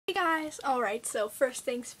guys. Alright, so first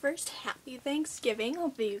things first, happy Thanksgiving.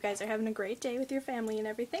 Hope that you guys are having a great day with your family and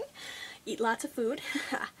everything. Eat lots of food.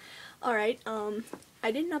 Alright,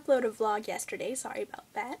 I didn't upload a vlog yesterday, sorry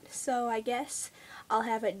about that. So I guess I'll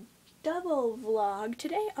have a double vlog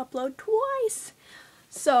today, upload twice.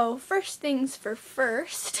 So first things for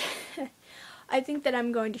first, I think that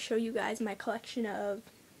I'm going to show you guys my collection of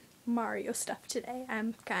Mario stuff today.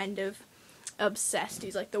 I'm kind of obsessed.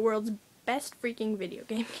 He's like the world's best freaking video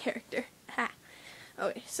game character. Ha.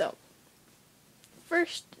 Okay, so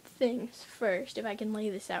first things first, if I can lay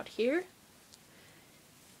this out here.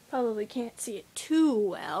 Probably can't see it too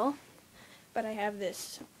well, but I have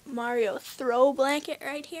this Mario throw blanket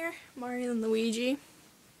right here. Mario and Luigi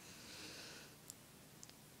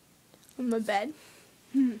on my bed.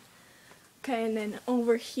 Okay, and then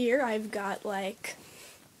over here I've got like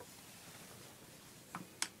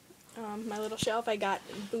my little shelf. I got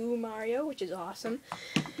Boo Mario, which is awesome.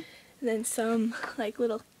 And then some like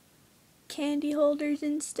little candy holders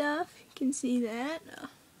and stuff. You can see that.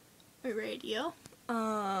 My radio.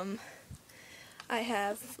 I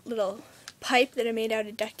have a little pipe that I made out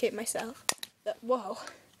of duct tape myself. Whoa.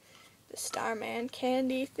 The Starman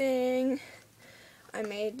candy thing. I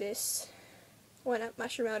made this one-up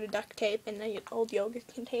mushroom out of duct tape in an old yogurt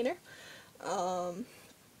container.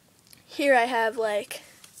 Here I have like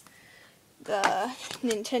the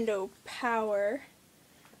Nintendo Power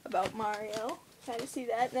about Mario. Kind of see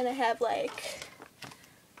that. And then I have like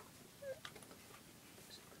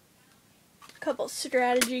a couple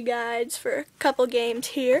strategy guides for a couple games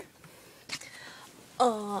here.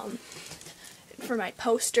 For my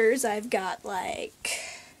posters, I've got like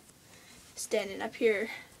standing up here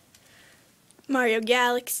Mario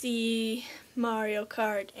Galaxy, Mario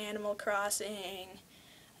Kart, Animal Crossing,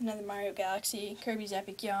 another Mario Galaxy, Kirby's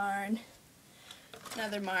Epic Yarn,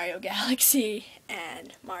 another Mario Galaxy,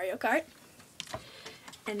 and Mario Kart.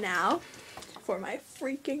 And now, for my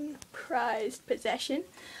freaking prized possession.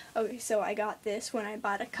 Okay, so I got this when I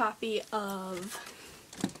bought a copy of,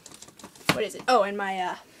 what is it? Oh, and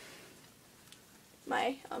my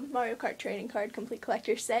Mario Kart trading card complete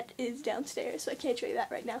collector set is downstairs, so I can't show you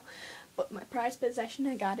that right now. But my prized possession,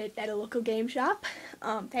 I got it at a local game shop,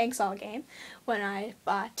 Thanks All Game, when I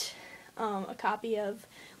bought a copy of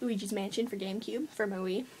Luigi's Mansion for GameCube for my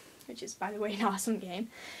Wii, which is, by the way, an awesome game.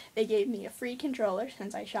 They gave me a free controller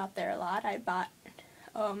since I shop there a lot. I bought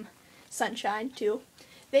Sunshine too.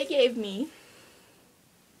 They gave me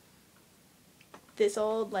this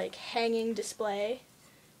old like hanging display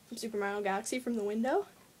from Super Mario Galaxy from the window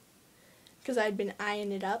because I'd been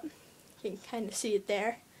eyeing it up. You can kind of see it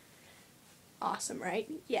there. Awesome, right?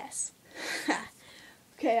 Yes.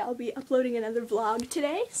 Okay, I'll be uploading another vlog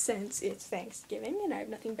today since it's Thanksgiving and I have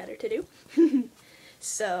nothing better to do.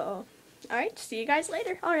 So, alright, see you guys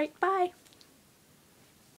later. Alright, bye.